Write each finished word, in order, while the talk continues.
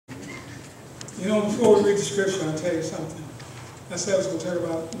You know, before we read the scripture, I'll tell you something. I said I was going to talk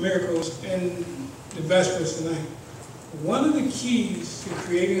about miracles in the Vespers tonight. One of the keys to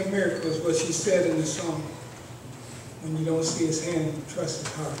creating a miracle is what she said in the song. When you don't see his hand, you trust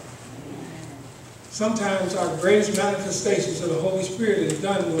his heart. Sometimes our greatest manifestations of the Holy Spirit is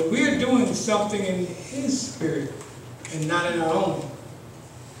done when we're doing something in his spirit and not in our own.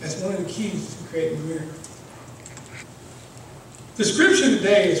 That's one of the keys to creating a miracle. The scripture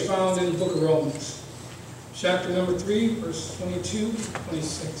today is found in the book of Romans, chapter number 3, verse 22 to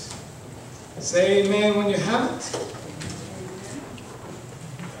 26. Say amen when you have it.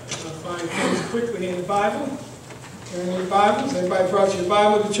 I'll find things quickly in the Bible. Turn your Bibles. Everybody brought your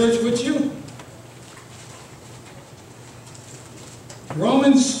Bible to church with you?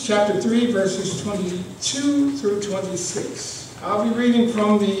 Romans chapter 3, verses 22 through 26. I'll be reading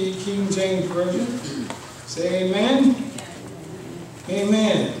from the King James Version. Say amen.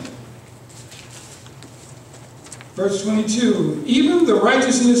 Amen. Verse 22. Even the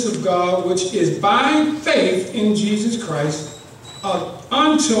righteousness of God, which is by faith in Jesus Christ,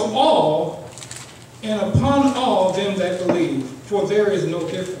 unto all and upon all them that believe. For there is no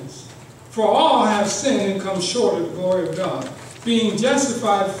difference. For all have sinned and come short of the glory of God, being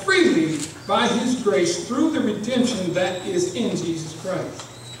justified freely by his grace through the redemption that is in Jesus Christ,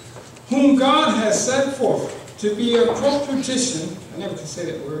 whom God has set forth to be a propitiation. I never can say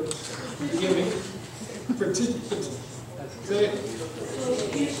that word. Forgive me.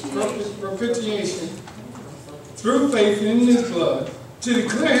 Propitiation through faith in his blood, to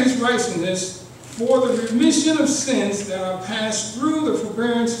declare his righteousness for the remission of sins that are passed through the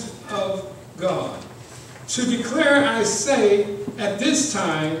forbearance of God. To declare, I say, at this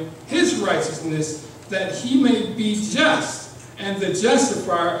time, his righteousness, that he may be just and the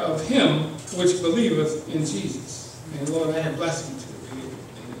justifier of him which believeth in Jesus. May the Lord add a blessing